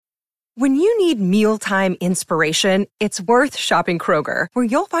When you need mealtime inspiration, it's worth shopping Kroger, where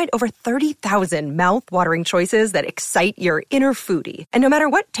you'll find over 30,000 mouth-watering choices that excite your inner foodie. And no matter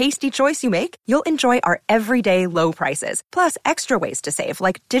what tasty choice you make, you'll enjoy our everyday low prices, plus extra ways to save,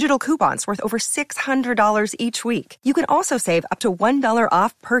 like digital coupons worth over $600 each week. You can also save up to $1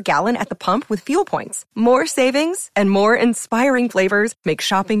 off per gallon at the pump with fuel points. More savings and more inspiring flavors make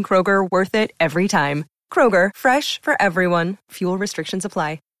shopping Kroger worth it every time. Kroger, fresh for everyone. Fuel restrictions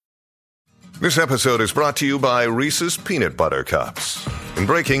apply. This episode is brought to you by Reese's Peanut Butter Cups. In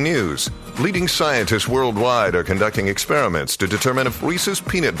breaking news, leading scientists worldwide are conducting experiments to determine if Reese's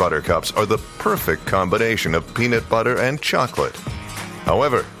Peanut Butter Cups are the perfect combination of peanut butter and chocolate.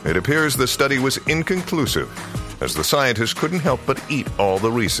 However, it appears the study was inconclusive, as the scientists couldn't help but eat all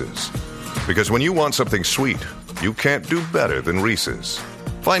the Reese's. Because when you want something sweet, you can't do better than Reese's.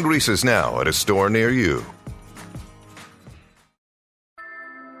 Find Reese's now at a store near you.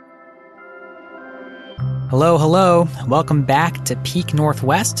 Hello, hello. Welcome back to Peak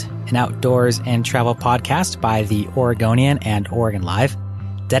Northwest, an outdoors and travel podcast by the Oregonian and Oregon Live,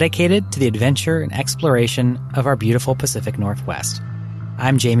 dedicated to the adventure and exploration of our beautiful Pacific Northwest.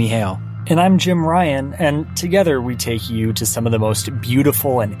 I'm Jamie Hale. And I'm Jim Ryan, and together we take you to some of the most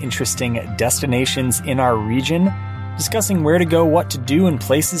beautiful and interesting destinations in our region, discussing where to go, what to do, and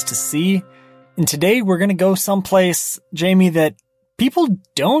places to see. And today we're going to go someplace, Jamie, that people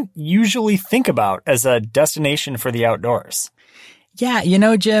don't usually think about as a destination for the outdoors. Yeah, you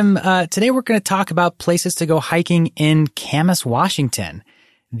know, Jim, today we're going to talk about places to go hiking in Camas, Washington,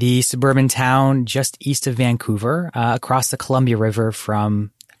 the suburban town just east of Vancouver, across the Columbia River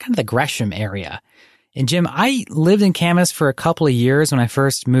from kind of the Gresham area. And Jim, I lived in Camas for a couple of years when I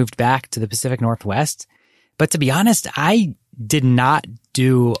first moved back to the Pacific Northwest. But to be honest, I did not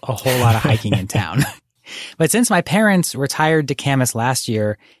do a whole lot of hiking in town. But since my parents retired to Camas last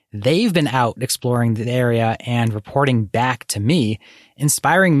year, they've been out exploring the area and reporting back to me,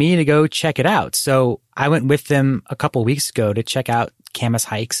 inspiring me to go check it out. So I went with them a couple weeks ago to check out Camas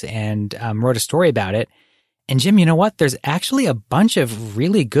hikes and wrote a story about it. And Jim, you know what? There's actually a bunch of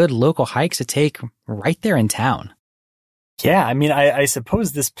really good local hikes to take right there in town. Yeah, I mean, I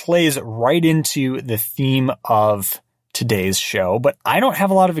suppose this plays right into the theme of today's show, but I don't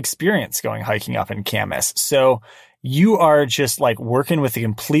have a lot of experience going hiking up in Camas. So you are just like working with a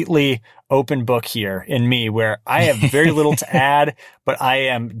completely open book here in me, where I have very little to add, but I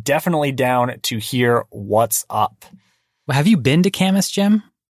am definitely down to hear what's up. Well, have you been to Camas, Jim?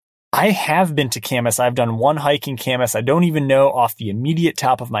 I have been to Camas. I've done one hike in Camas. I don't even know off the immediate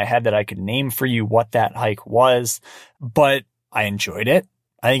top of my head that I could name for you what that hike was, but I enjoyed it.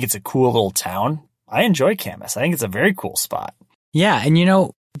 I think it's a cool little town. I enjoy Camas. I think it's a very cool spot. Yeah. And you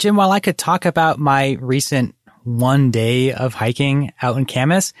know, Jim, while I could talk about my recent one day of hiking out in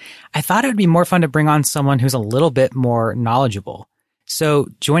Camas, I thought it would be more fun to bring on someone who's a little bit more knowledgeable. So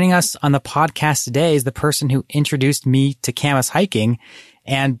joining us on the podcast today is the person who introduced me to Camas hiking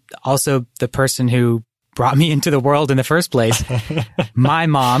and also the person who brought me into the world in the first place, my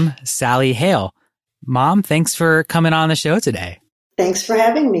mom, Sally Hale. Mom, thanks for coming on the show today. Thanks for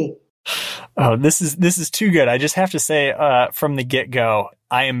having me. Oh, this is too good. I just have to say, from the get-go,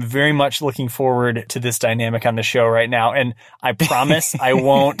 I am very much looking forward to this dynamic on the show right now. And I promise I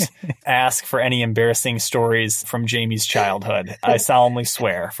won't ask for any embarrassing stories from Jamie's childhood. I solemnly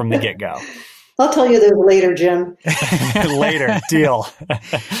swear from the get-go. I'll tell you those later, Jim. Later. Deal.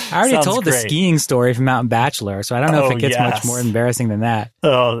 I already told the skiing story from Mountain Bachelor, so I don't know if it gets much more embarrassing than that.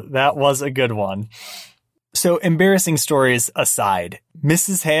 Oh, that was a good one. So embarrassing stories aside,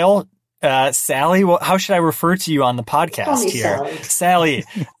 Mrs. Hale, Sally, how should I refer to you on the podcast here? Sally,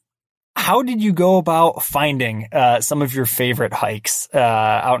 how did you go about finding some of your favorite hikes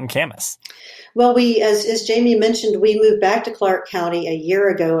out in Camas? Well, as Jamie mentioned, we moved back to Clark County a year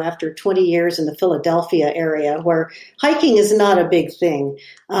ago after 20 years in the Philadelphia area, where hiking is not a big thing.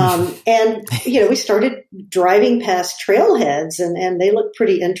 And, we started driving past trailheads, and they look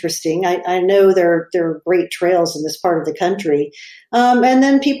pretty interesting. I know there are great trails in this part of the country. And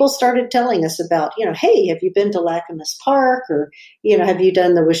then people started telling us about, hey, have you been to Lacamas Park? Or, have you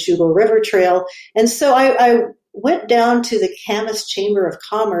done the Washougal River Trail? And so I went down to the Camas Chamber of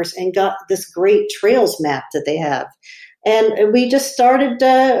Commerce and got this great trails map that they have. And we just started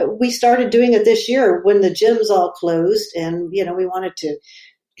doing it this year when the gyms all closed, and, we wanted to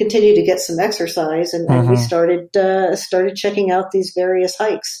continue to get some exercise, and we started checking out these various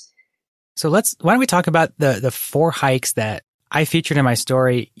hikes. So why don't we talk about the 4 hikes that I featured in my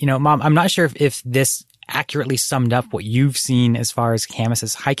story. Mom, I'm not sure if this accurately summed up what you've seen as far as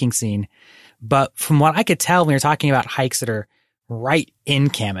Camas's hiking scene. But from what I could tell when you're talking about hikes that are right in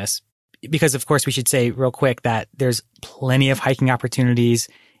Camas, because of course we should say real quick that there's plenty of hiking opportunities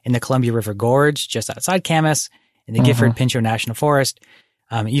in the Columbia River Gorge, just outside Camas, in the Gifford-Pinchot National Forest,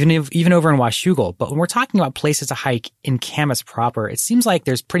 even over in Washougal. But when we're talking about places to hike in Camas proper, it seems like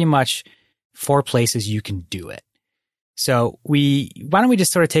there's pretty much 4 places you can do it. So why don't we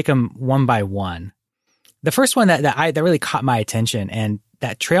just sort of take them one by one? The first one that really caught my attention, and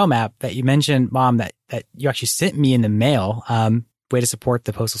that trail map that you mentioned, Mom, that you actually sent me in the mail, way to support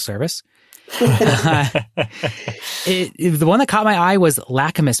the Postal Service. The one that caught my eye was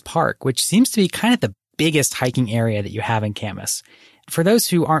Lacamas Park, which seems to be kind of the biggest hiking area that you have in Camas. For those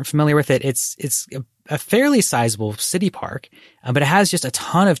who aren't familiar with it, it's a fairly sizable city park, but it has just a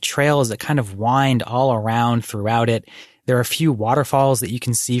ton of trails that kind of wind all around throughout it. There are a few waterfalls that you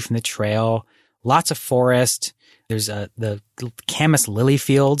can see from the trail, lots of forest. There's the Camas lily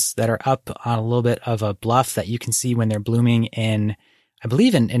fields that are up on a little bit of a bluff that you can see when they're blooming in, I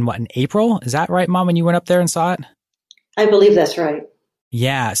believe in April? Is that right, Mom, when you went up there and saw it? I believe that's right.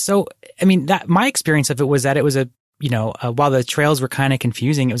 Yeah. So, I mean, my experience of it was that it was while the trails were kind of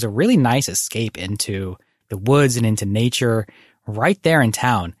confusing, it was a really nice escape into the woods and into nature right there in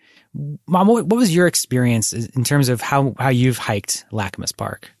town. Mom, what was your experience in terms of how you've hiked Lacamas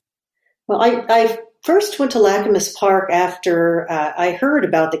Park? Well, I first went to Lacamas Park after I heard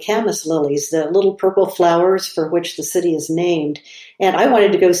about the Camas lilies, the little purple flowers for which the city is named, and I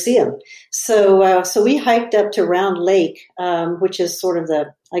wanted to go see them. So we hiked up to Round Lake, which is sort of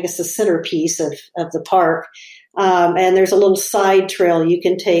the centerpiece of the park. And there's a little side trail you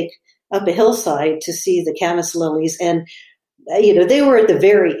can take up a hillside to see the Camas lilies. And, they were at the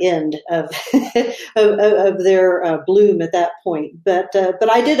very end of of their bloom at that point. But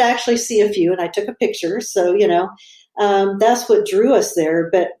I did actually see a few, and I took a picture. So, that's what drew us there.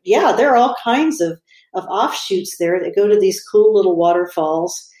 But yeah, there are all kinds of offshoots there that go to these cool little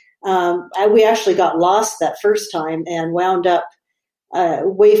waterfalls. We actually got lost that first time and wound up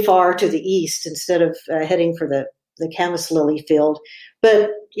way far to the east instead of heading for the Camas lily field.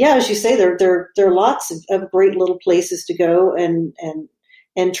 But yeah, as you say, there are lots of great little places to go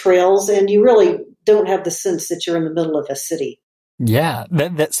and trails, and you really don't have the sense that you're in the middle of a city. Yeah,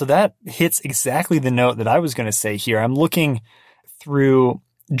 so that hits exactly the note that I was going to say here. I'm looking through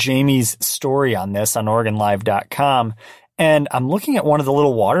Jamie's story on this on OregonLive.com, and I'm looking at one of the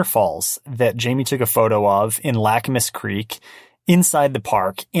little waterfalls that Jamie took a photo of in Lacamas Creek inside the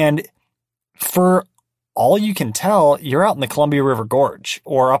park. And for all you can tell, you're out in the Columbia River Gorge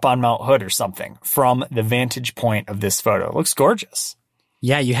or up on Mount Hood or something from the vantage point of this photo. It looks gorgeous.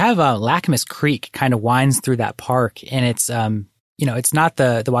 Yeah, you have Lacamas Creek kind of winds through that park, and it's it's not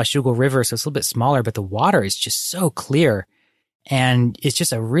the Washougal River, so it's a little bit smaller, but the water is just so clear, and it's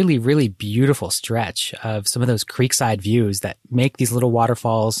just a really, really beautiful stretch of some of those creekside views that make these little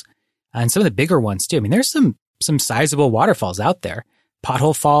waterfalls, and some of the bigger ones too. I mean, there's some sizable waterfalls out there.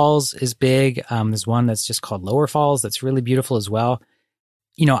 Pothole Falls is big. There's one that's just called Lower Falls that's really beautiful as well.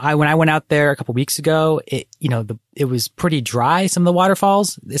 When I went out there a couple weeks ago, it was pretty dry, some of the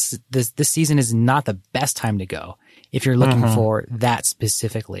waterfalls. This season is not the best time to go if you're looking for that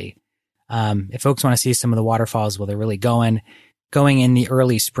specifically. If folks want to see some of the waterfalls, well, they're really going in the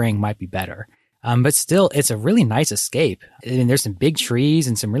early spring might be better. But still, it's a really nice escape. I mean, there's some big trees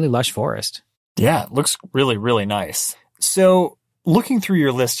and some really lush forest. Yeah, it looks really, really nice. So looking through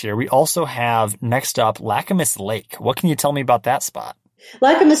your list here, we also have next up Lacamas Lake. What can you tell me about that spot?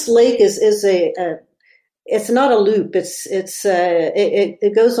 Lacamas Lake is it's not a loop.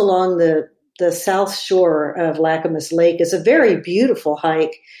 It goes along the south shore of Lacamas Lake. It's a very beautiful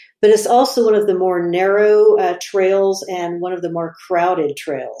hike, but it's also one of the more narrow trails and one of the more crowded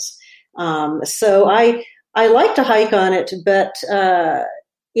trails. So I like to hike on it, but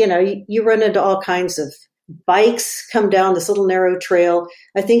you run into all kinds of bikes come down this little narrow trail.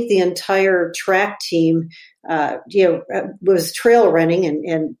 I think the entire track team, was trail running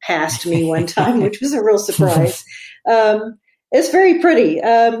and passed me one time, which was a real surprise. It's very pretty.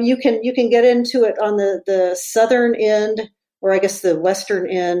 You can get into it on the southern end, or I guess the western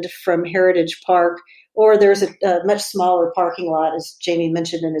end from Heritage Park, or there's a much smaller parking lot, as Jamie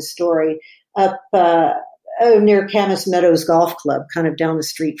mentioned in his story, up near Camas Meadows Golf Club, kind of down the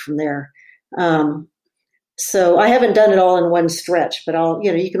street from there. So I haven't done it all in one stretch, but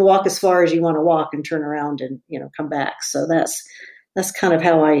you can walk as far as you want to walk and turn around and, come back. So that's kind of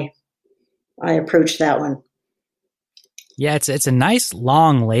how I approach that one. Yeah, it's a nice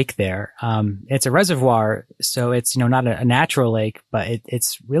long lake there. It's a reservoir, so it's, not a natural lake, but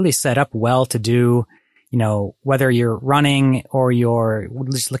it's really set up well to do, whether you're running or you're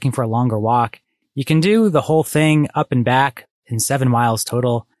just looking for a longer walk. You can do the whole thing up and back in 7 miles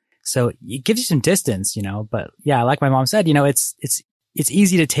total. So it gives you some distance, but yeah, like my mom said, it's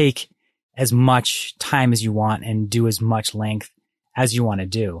easy to take as much time as you want and do as much length as you want to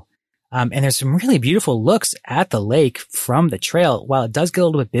do. And there's some really beautiful looks at the lake from the trail. While it does get a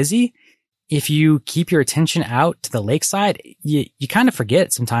little bit busy, if you keep your attention out to the lakeside, you kind of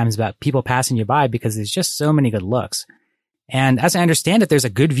forget sometimes about people passing you by because there's just so many good looks. And as I understand it, there's a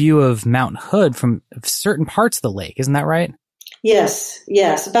good view of Mount Hood from certain parts of the lake. Isn't that right? Yes.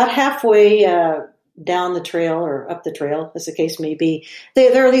 About halfway down the trail or up the trail, as the case may be,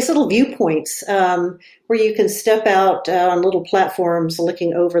 there are these little viewpoints where you can step out on little platforms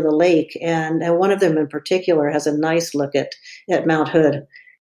looking over the lake. And one of them in particular has a nice look at Mount Hood.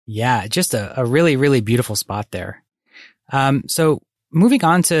 Yeah, just a really, really beautiful spot there. So moving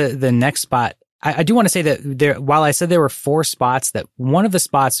on to the next spot, I do want to say that while I said there were 4 spots, that one of the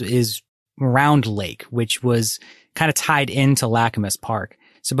spots is Round Lake, which was kind of tied into Lacamas Park.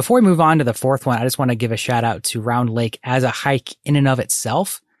 So before we move on to the 4th one, I just want to give a shout out to Round Lake as a hike in and of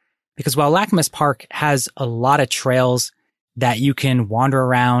itself, because while Lacamas Park has a lot of trails that you can wander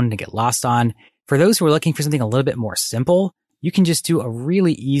around and get lost on, for those who are looking for something a little bit more simple, you can just do a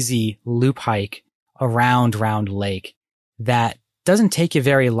really easy loop hike around Round Lake that doesn't take you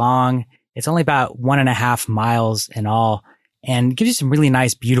very long. It's only about 1.5 miles in all and gives you some really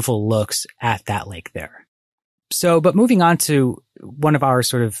nice, beautiful looks at that lake there. So, but moving on to one of our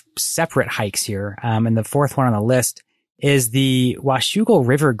sort of separate hikes here, and the 4th one on the list is the Washougal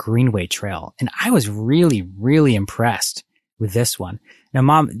River Greenway Trail. And I was really, really impressed with this one. Now,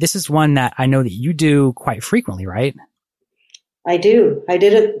 Mom, this is one that I know that you do quite frequently, right? I do. I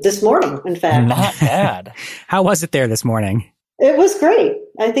did it this morning, in fact. Not bad. How was it there this morning? It was great.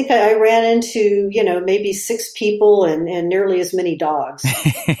 I think I ran into, maybe 6 people and nearly as many dogs.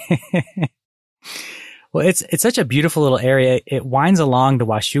 Well, it's such a beautiful little area. It winds along the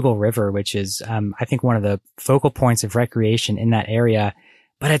Washougal River, which is, I think, one of the focal points of recreation in that area.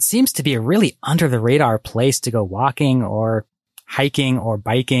 But it seems to be a really under the radar place to go walking or hiking or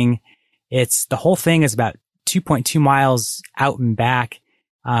biking. The whole thing is about 2.2 miles out and back.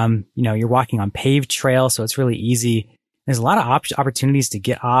 You're walking on paved trail, so it's really easy. There's a lot of opportunities to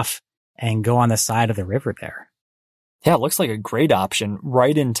get off and go on the side of the river there. Yeah, it looks like a great option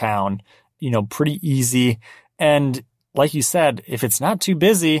right in town. Pretty easy. And like you said, if it's not too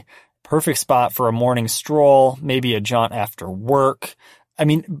busy, perfect spot for a morning stroll, maybe a jaunt after work. I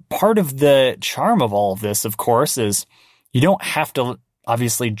mean, part of the charm of all of this, of course, is you don't have to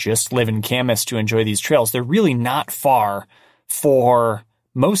obviously just live in Camas to enjoy these trails. They're really not far for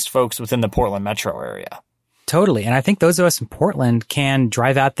most folks within the Portland metro area. Totally. And I think those of us in Portland can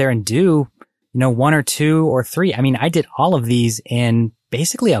drive out there and do, 1 or 2 or 3. I mean, I did all of these in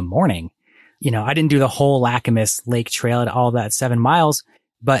basically a morning. I didn't do the whole Lacamas Lake Trail at all that 7 miles,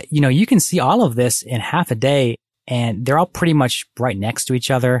 but you can see all of this in half a day and they're all pretty much right next to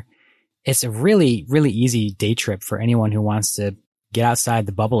each other. It's a really, really easy day trip for anyone who wants to get outside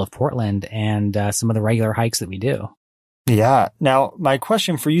the bubble of Portland and some of the regular hikes that we do. Yeah. Now, my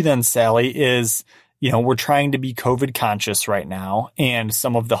question for you then, Sally, is, we're trying to be COVID conscious right now, and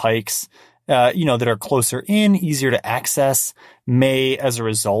some of the hikes that are closer in, easier to access, may, as a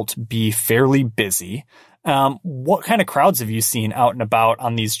result, be fairly busy. What kind of crowds have you seen out and about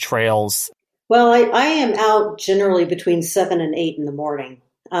on these trails? Well, I am out generally between 7 and 8 in the morning.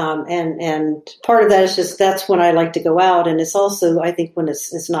 And part of that is just that's when I like to go out. And it's also, I think, when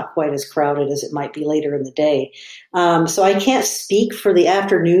it's not quite as crowded as it might be later in the day. So I can't speak for the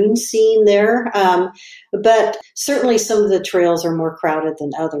afternoon scene there. But certainly some of the trails are more crowded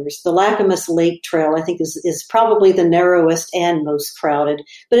than others. The Lacamas Lake Trail, I think, is probably the narrowest and most crowded,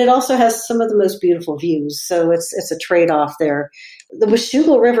 but it also has some of the most beautiful views. So it's a trade-off there. The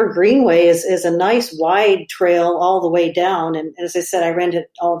Washougal River Greenway is a nice wide trail all the way down. And as I said, I ran into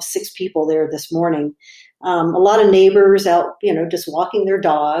all of 6 people there this morning. A lot of neighbors out, just walking their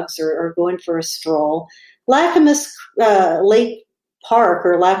dogs or going for a stroll. Lacamas Lake Park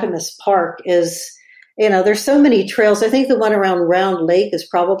or Lacamas Park is, there's so many trails. I think the one around Round Lake is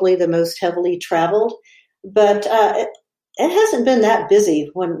probably the most heavily traveled, but it hasn't been that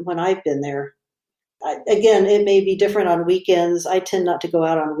busy when I've been there. Again, it may be different on weekends. I tend not to go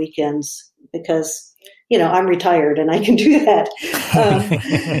out on weekends because, I'm retired and I can do that.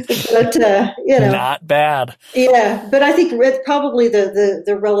 But not bad. Yeah, but I think probably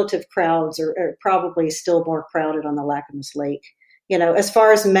the relative crowds are probably still more crowded on the Lacamas Lake. As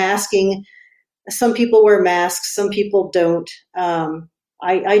far as masking, some people wear masks, some people don't.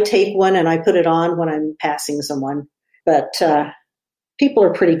 I take one and I put it on when I'm passing someone, but people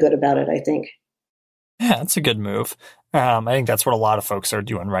are pretty good about it, I think. Yeah, that's a good move. I think that's what a lot of folks are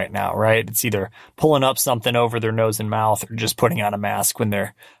doing right now, right? It's either pulling up something over their nose and mouth or just putting on a mask when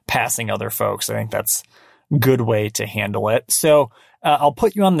they're passing other folks. I think that's a good way to handle it. So I'll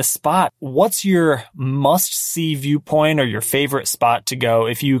put you on the spot. What's your must-see viewpoint or your favorite spot to go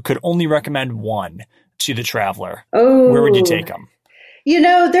if you could only recommend one to the traveler? Oh, where would you take them?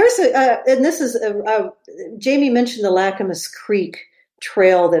 There's and this is Jamie mentioned the Lacamas Creek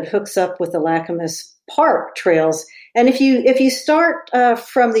trail that hooks up with the Lacamas Park trails. And if you start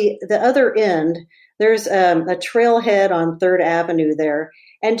from the other end, there's a trailhead on 3rd Avenue there.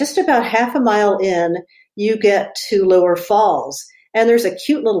 And just about half a mile in, you get to Lower Falls. And there's a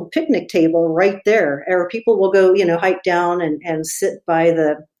cute little picnic table right there, or people will go, hike down and sit by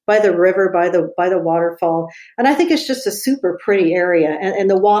the river, by the waterfall. And I think it's just a super pretty area. And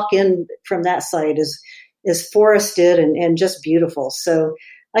the walk in from that side is forested and just beautiful. So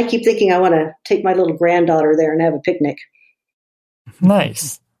I keep thinking I want to take my little granddaughter there and have a picnic.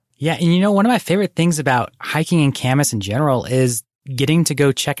 Nice. Yeah. And one of my favorite things about hiking in Camas in general is getting to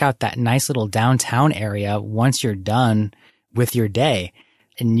go check out that nice little downtown area once you're done with your day.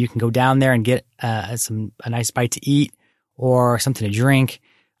 And you can go down there and get a nice bite to eat or something to drink.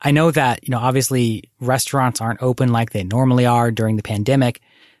 I know that, obviously restaurants aren't open like they normally are during the pandemic,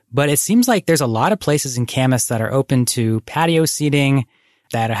 but it seems like there's a lot of places in Camas that are open to patio seating,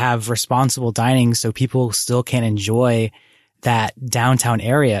 that have responsible dining so people still can enjoy that downtown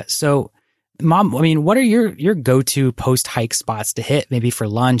area. So, Mom, what are your go-to post-hike spots to hit, maybe for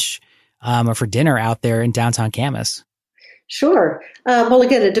lunch or for dinner out there in downtown Camas? Sure. Well,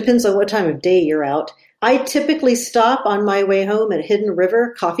 again, it depends on what time of day you're out. I typically stop on my way home at Hidden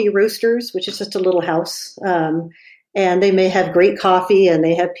River Coffee Roasters, which is just a little house. And they may have great coffee and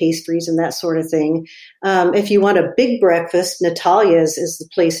they have pastries and that sort of thing. If you want a big breakfast, Natalia's is the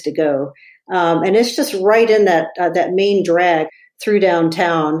place to go. And it's just right in that main drag through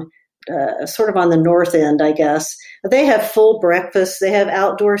downtown, sort of on the north end, I guess. They have full breakfast. They have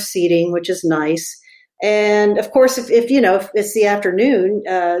outdoor seating, which is nice. And of course, if it's the afternoon,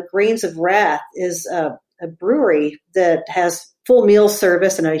 Grains of Wrath is a brewery that has full meal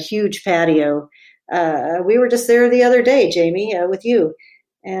service and a huge patio. We were just there the other day, Jamie, with you.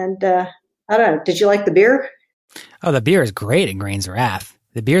 And I don't know, did you like the beer? Oh, the beer is great at Grains of Wrath.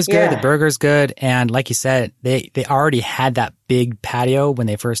 The beer's good, The burger's good. And like you said, they already had that big patio when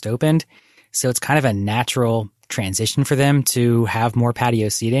they first opened. So it's kind of a natural transition for them to have more patio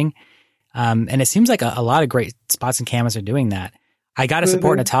seating. And it seems like a lot of great spots in Camas are doing that. I got to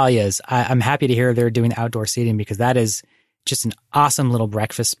support Natalia's. I'm happy to hear they're doing the outdoor seating because that is just an awesome little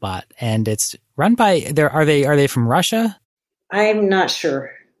breakfast spot. And it's run by are they from Russia? I'm not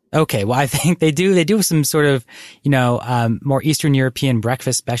sure. Okay. Well, I think they do some sort of, more Eastern European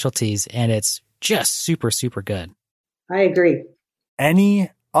breakfast specialties, and it's just super, super good. I agree.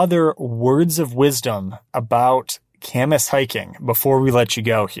 Any other words of wisdom about Camas hiking before we let you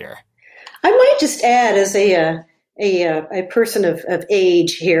go here? I might just add, as a person of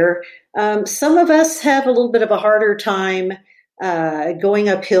age here, some of us have a little bit of a harder time going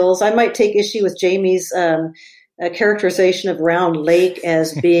up hills. I might take issue with Jamie's characterization of Round Lake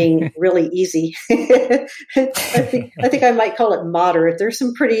as being really easy. I think I might call it moderate. There's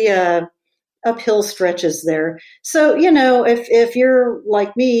some pretty uphill stretches there. So, if you're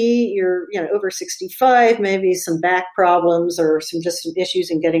like me, you're, over 65, maybe some back problems or some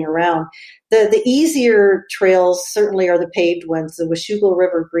issues in getting around. The easier trails certainly are the paved ones. The Washougal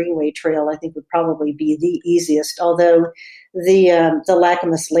River Greenway Trail, I think, would probably be the easiest, although the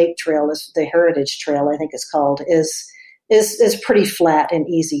Lacamas Lake Trail, is the Heritage Trail, I think it's called, is pretty flat and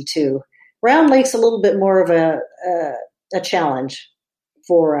easy too. Round Lake's a little bit more of a challenge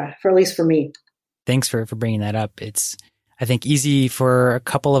for at least for me. Thanks for bringing that up. It's, I think, easy for a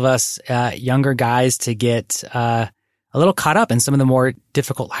couple of us younger guys to get a little caught up in some of the more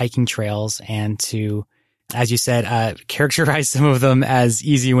difficult hiking trails and to, as you said, characterize some of them as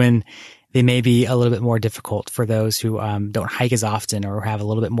easy when they may be a little bit more difficult for those who don't hike as often or have a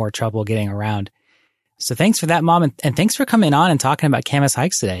little bit more trouble getting around. So thanks for that, Mom. And thanks for coming on and talking about Camas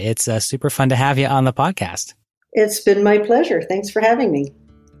hikes today. It's super fun to have you on the podcast. It's been my pleasure. Thanks for having me.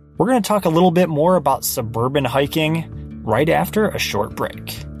 We're going to talk a little bit more about suburban hiking right after a short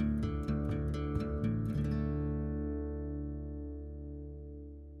break.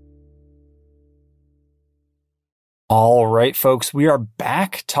 All right, folks, we are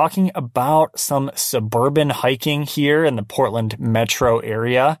back talking about some suburban hiking here in the Portland metro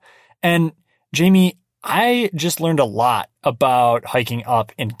area. And Jamie, I just learned a lot about hiking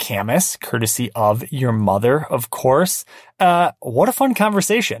up in Camas, courtesy of your mother, of course. What a fun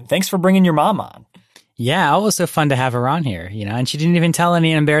conversation. Thanks for bringing your mom on. Yeah, also fun to have her on here, and she didn't even tell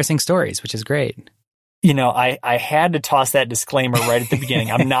any embarrassing stories, which is great. I had to toss that disclaimer right at the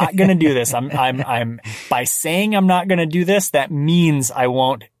beginning. I'm not going to do this. I'm by saying I'm not going to do this, that means I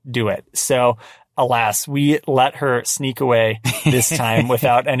won't do it. So alas, we let her sneak away this time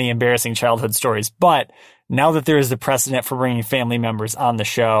without any embarrassing childhood stories. But now that there is the precedent for bringing family members on the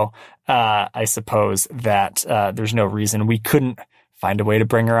show, I suppose that there's no reason we couldn't find a way to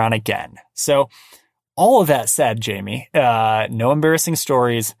bring her on again. So all of that said, Jamie, no embarrassing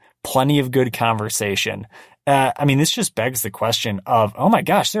stories, plenty of good conversation. This just begs the question of, oh my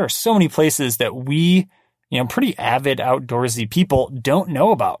gosh, there are so many places that we, pretty avid outdoorsy people don't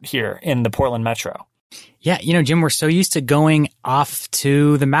know about here in the Portland Metro. Yeah, Jim, we're so used to going off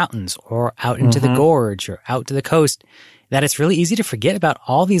to the mountains or out into the gorge or out to the coast that it's really easy to forget about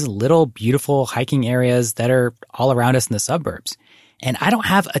all these little beautiful hiking areas that are all around us in the suburbs. And I don't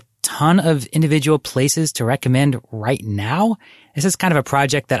have a ton of individual places to recommend right now. This is kind of a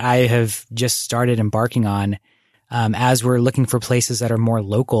project that I have just started embarking on as we're looking for places that are more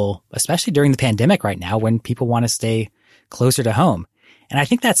local, especially during the pandemic right now when people want to stay closer to home. And I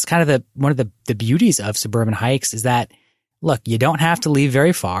think that's kind of one of the beauties of suburban hikes is that, look, you don't have to leave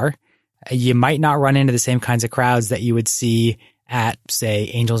very far. You might not run into the same kinds of crowds that you would see at, say,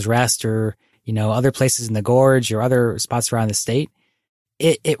 Angel's Rest or, other places in the gorge or other spots around the state.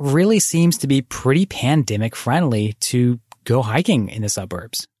 It really seems to be pretty pandemic friendly to go hiking in the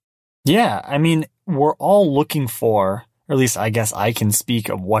suburbs. Yeah. We're all looking for, or at least I guess I can speak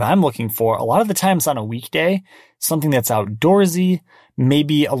of what I'm looking for. A lot of the times on a weekday, something that's outdoorsy,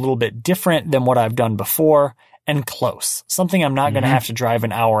 maybe a little bit different than what I've done before, and close. Something I'm not going to have to drive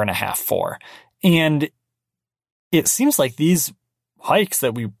an hour and a half for. And it seems like these hikes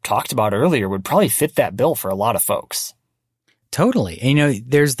that we talked about earlier would probably fit that bill for a lot of folks. Totally. And,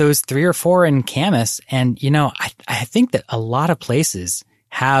 there's those 3 or 4 in Camas. And, I think that a lot of places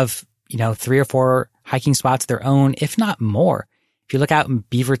have, 3 or 4 hiking spots of their own, if not more. If you look out in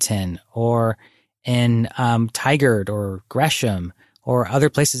Beaverton or in Tigard or Gresham or other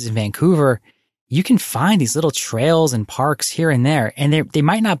places in Vancouver, you can find these little trails and parks here and there. And they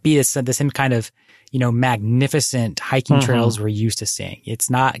might not be the same kind of, magnificent hiking trails we're used to seeing. It's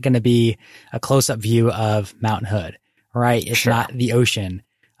not going to be a close-up view of Mount Hood, right? It's not the ocean,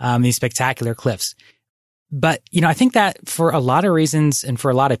 these spectacular cliffs. But, I think that for a lot of reasons and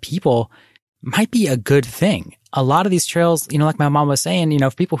for a lot of people might be a good thing. A lot of these trails, like my mom was saying,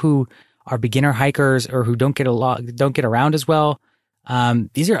 for people who are beginner hikers or who don't get around as well,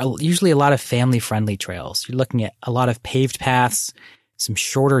 these are usually a lot of family friendly trails. You're looking at a lot of paved paths, some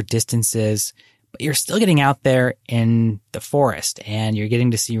shorter distances, but you're still getting out there in the forest and you're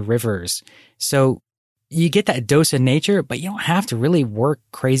getting to see rivers. So you get that dose of nature, but you don't have to really work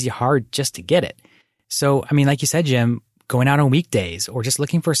crazy hard just to get it. So, like you said, Jim, going out on weekdays or just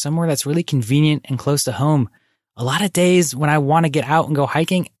looking for somewhere that's really convenient and close to home. A lot of days when I want to get out and go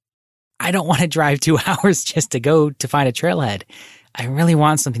hiking, I don't want to drive 2 hours just to go to find a trailhead. I really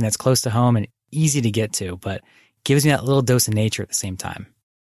want something that's close to home and easy to get to, but gives me that little dose of nature at the same time.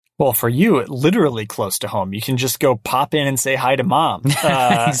 Well, for you, literally close to home. You can just go pop in and say hi to mom.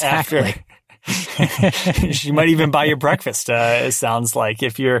 Exactly. She might even buy you breakfast. It sounds like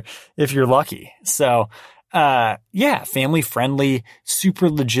if you're lucky. So, family friendly, super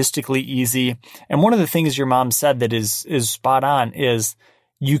logistically easy. And one of the things your mom said that is spot on is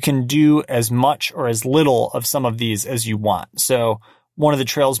you can do as much or as little of some of these as you want. So one of the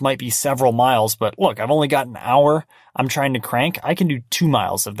trails might be several miles, but look, I've only got an hour. I'm trying to crank. I can do 2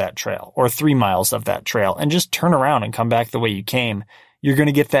 miles of that trail or 3 miles of that trail and just turn around and come back the way you came. You're going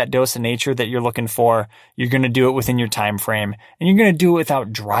to get that dose of nature that you're looking for. You're going to do it within your time frame, and you're going to do it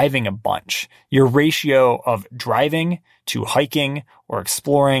without driving a bunch. Your ratio of driving to hiking or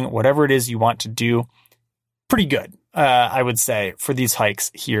exploring, whatever it is you want to do, pretty good, I would say, for these hikes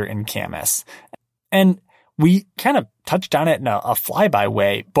here in Camas. And we kind of touched on it in a flyby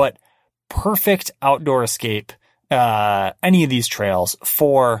way, but perfect outdoor escape, any of these trails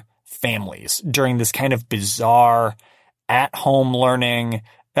for families during this kind of bizarre at-home learning,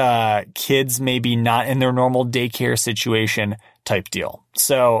 kids maybe not in their normal daycare situation type deal.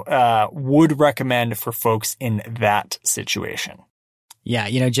 So would recommend for folks in that situation.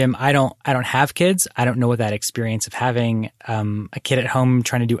 Yeah, Jim, I don't have kids. I don't know what that experience of having a kid at home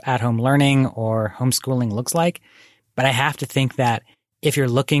trying to do at-home learning or homeschooling looks like. But I have to think that if you're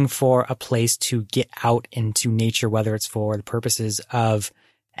looking for a place to get out into nature, whether it's for the purposes of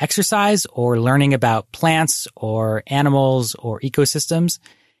exercise or learning about plants or animals or ecosystems,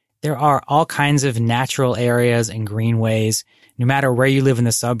 there are all kinds of natural areas and greenways, no matter where you live in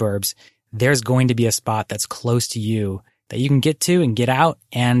the suburbs, there's going to be a spot that's close to you that you can get to and get out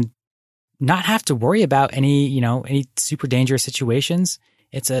and not have to worry about any super dangerous situations.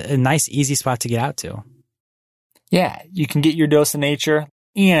 It's a nice, easy spot to get out to. Yeah, you can get your dose of nature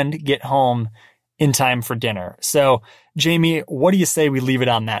and get home in time for dinner. So, Jamie, what do you say we leave it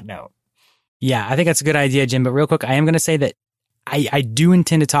on that note? Yeah, I think that's a good idea, Jim. But real quick, I am going to say that I do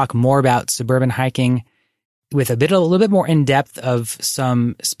intend to talk more about suburban hiking with a little bit more in depth of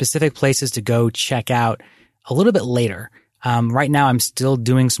some specific places to go check out a little bit later. Right now, I'm still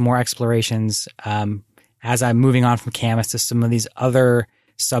doing some more explorations as I'm moving on from Camas to some of these other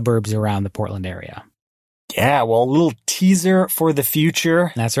suburbs around the Portland area. Yeah, well, a little teaser for the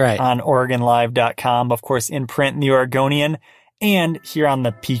future. That's right. On OregonLive.com, of course, in print in the Oregonian, and here on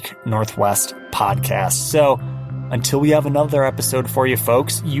the Peak Northwest podcast. So until we have another episode for you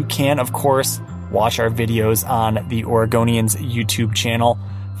folks, you can, of course, watch our videos on the Oregonian's YouTube channel,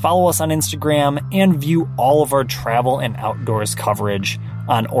 follow us on Instagram, and view all of our travel and outdoors coverage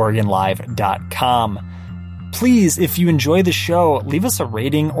on OregonLive.com. Please, if you enjoy the show, leave us a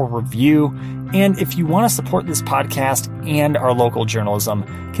rating or review. And if you want to support this podcast and our local journalism,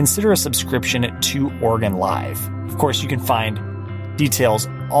 consider a subscription to Oregon Live. Of course, you can find details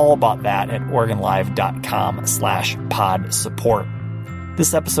all about that at OregonLive.com/pod support.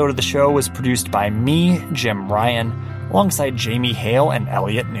 This episode of the show was produced by me, Jim Ryan, alongside Jamie Hale and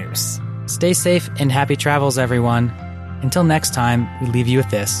Elliot Noose. Stay safe and happy travels, everyone. Until next time, we leave you with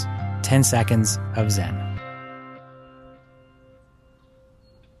this 10 seconds of Zen.